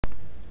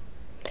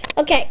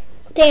Okay,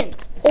 Dan,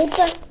 hold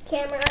the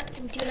camera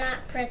and do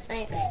not press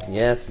anything.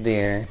 Yes,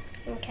 dear.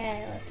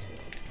 Okay, let's see.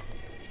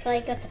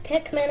 Probably got the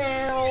pikmin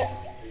out.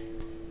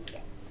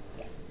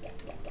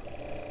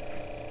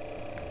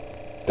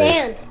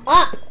 Dan,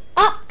 up!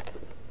 Up!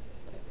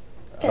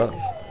 Okay. Oh.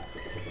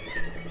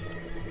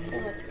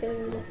 Okay, let's go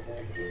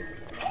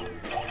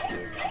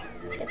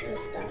get this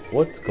stuff.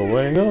 What's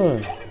going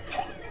on?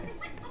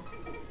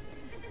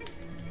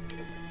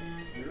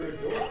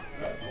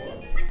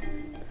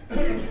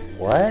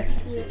 What?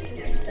 You can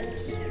get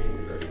this.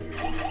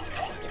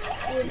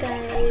 You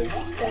guys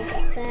go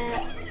get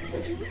that.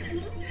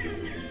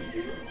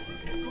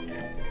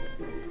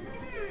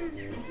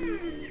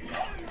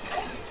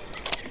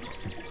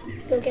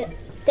 Go get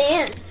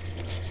Dan.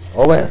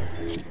 Oh, well.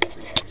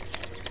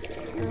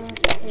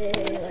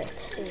 Okay,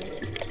 let's see.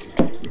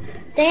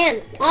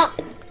 Dan, up!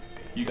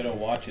 You gotta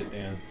watch it,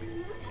 Dan.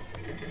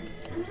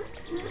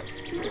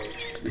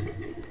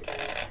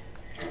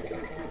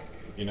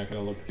 You're not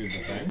gonna look through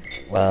the thing?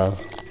 Well,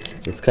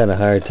 it's kind of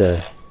hard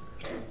to...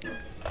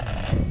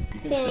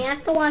 Dan, you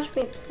have to watch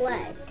me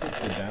play.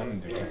 Sit down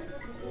and do it.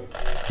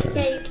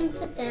 Yeah, you can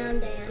sit down,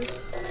 Dan.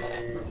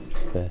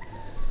 Okay.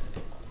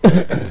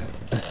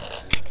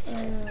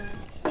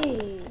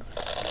 See.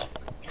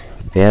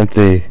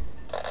 Fancy.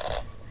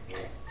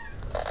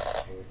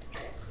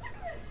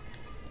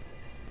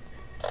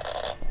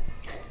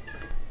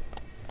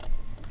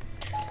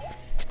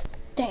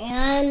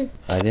 Dan,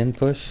 I didn't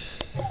push.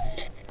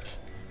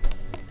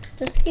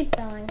 just keep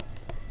going.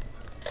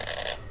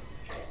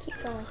 Keep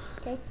going,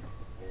 okay?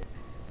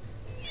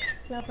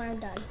 Now I'm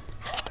done.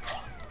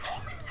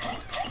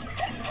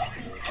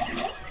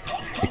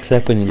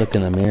 Except when you look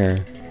in the mirror.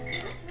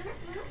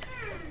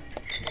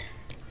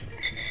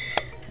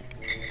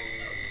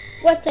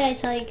 What did I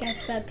tell you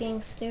guys about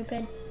being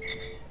stupid?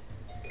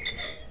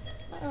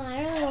 Oh,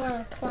 I really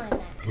want to climb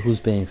that. Who's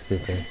being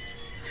stupid?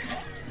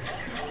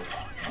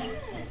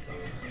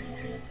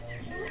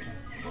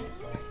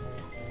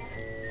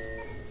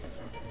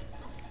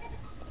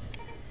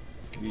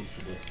 We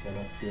should just set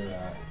up your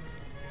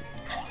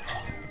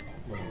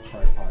little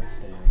tripod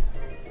stand.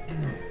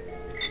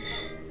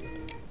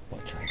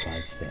 What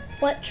tripod stand?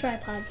 What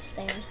tripod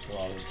stand?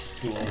 Well, there's a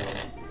stool with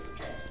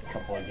a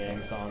couple of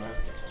games on it.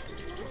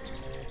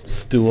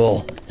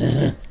 Stool.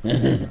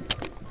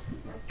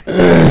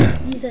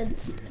 You said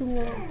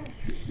stool.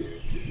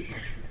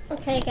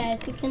 Okay, guys,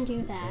 you can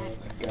do that.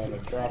 Gotta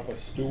drop a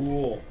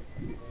stool.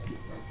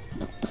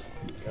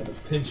 Gotta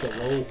pinch a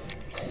loaf.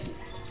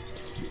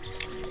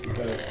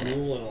 Gotta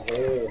drool in a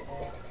hole.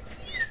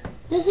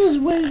 This is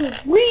where the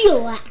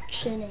real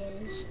action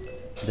is.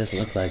 Doesn't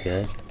look like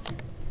it.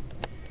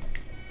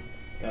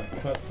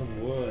 Gotta cut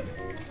some wood.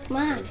 Come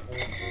on.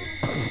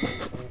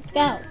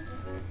 Go.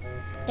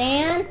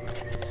 Dan?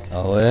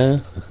 Oh, yeah?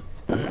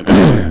 You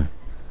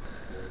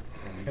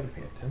gotta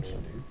pay attention,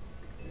 dude.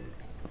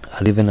 I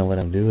don't even know what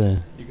I'm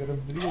doing. You got a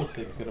videotape,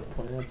 you gotta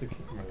point at the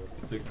camera.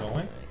 Is it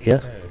going? Yeah.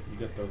 Okay, you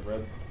got the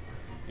red...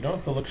 You don't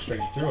have to look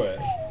straight through it.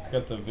 It's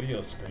got the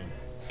video screen.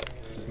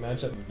 Just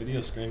match up the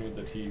video screen with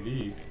the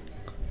TV.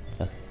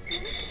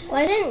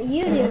 Why didn't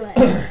you do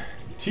it?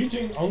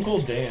 Teaching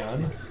Uncle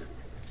Dan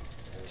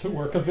to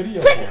work a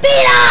video camera.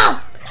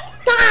 Beetle!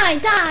 Die,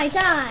 die,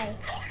 die!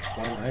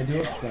 Why don't I do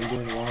it? Because I'm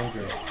doing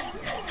laundry.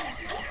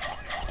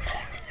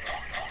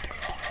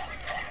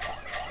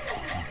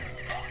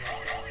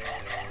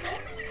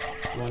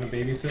 You want to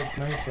babysit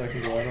tonight so I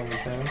can go out on the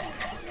town?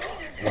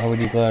 Why would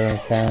you go out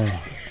of town?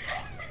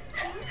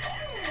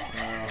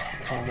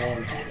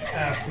 Someone's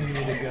asking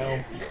me to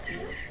go.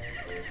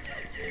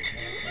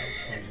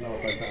 I don't know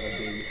if I've got a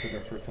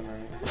babysitter for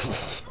tonight.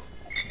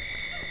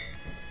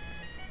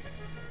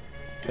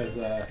 Because,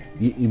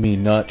 You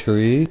mean not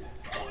tree?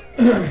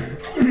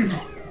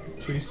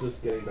 Tree's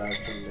just getting back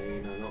from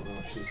Maine. I don't know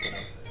if she's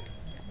gonna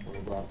want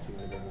to go out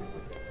tonight or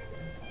not.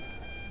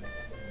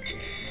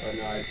 But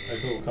no, I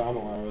told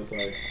Kamala, I was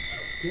like,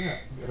 yeah,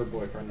 her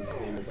boyfriend's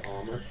name is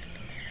Amr.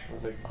 I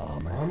was like,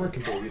 Amr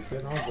can babysit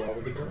and I'll go out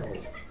with the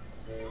girls.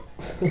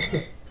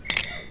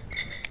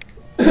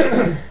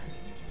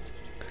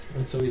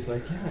 And so he's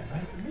like,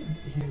 yeah,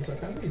 he was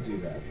like, I may do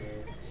that.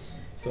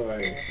 So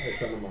I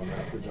sent him a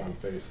message on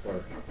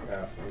Facebook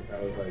asking, I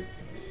was like,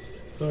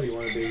 so you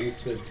want to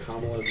babysit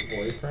Kamala's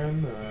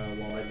boyfriend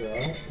while I go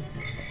out?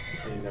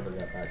 And he never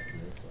got back to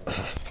me, so.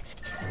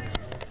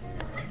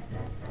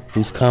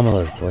 Who's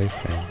Kamala's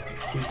boyfriend?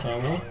 Who's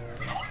Kamala?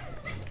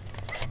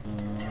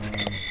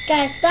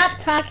 Guys, stop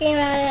talking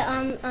about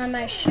it on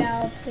my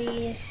show,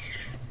 please.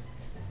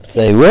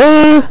 Say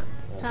what?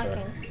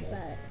 Talking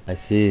about it I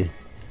see.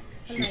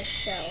 on my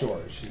show.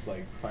 Short. She's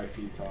like 5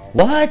 feet tall.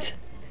 What?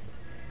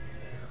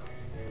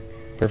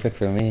 Perfect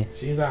for me.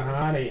 She's a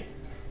hottie.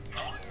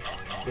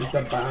 With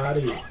the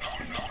body.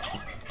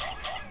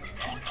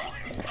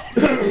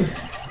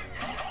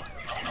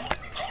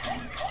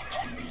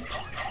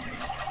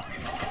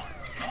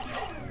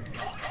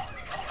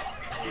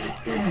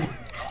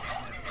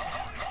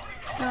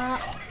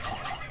 Stop.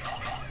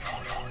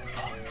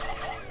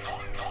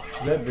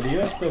 Is that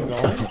video still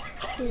going?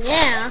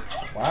 Yeah.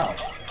 Wow. Wow.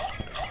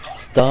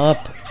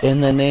 Stop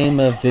in the name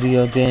of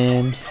video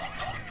games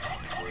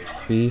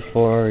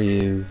before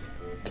you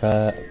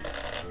cut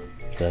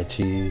the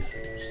cheese.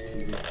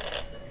 TV.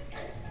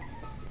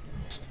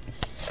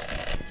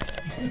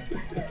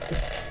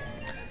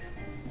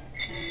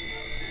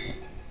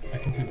 I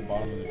can see the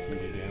bottom of the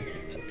TV, Dan.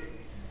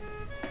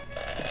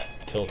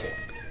 Tilt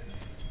it.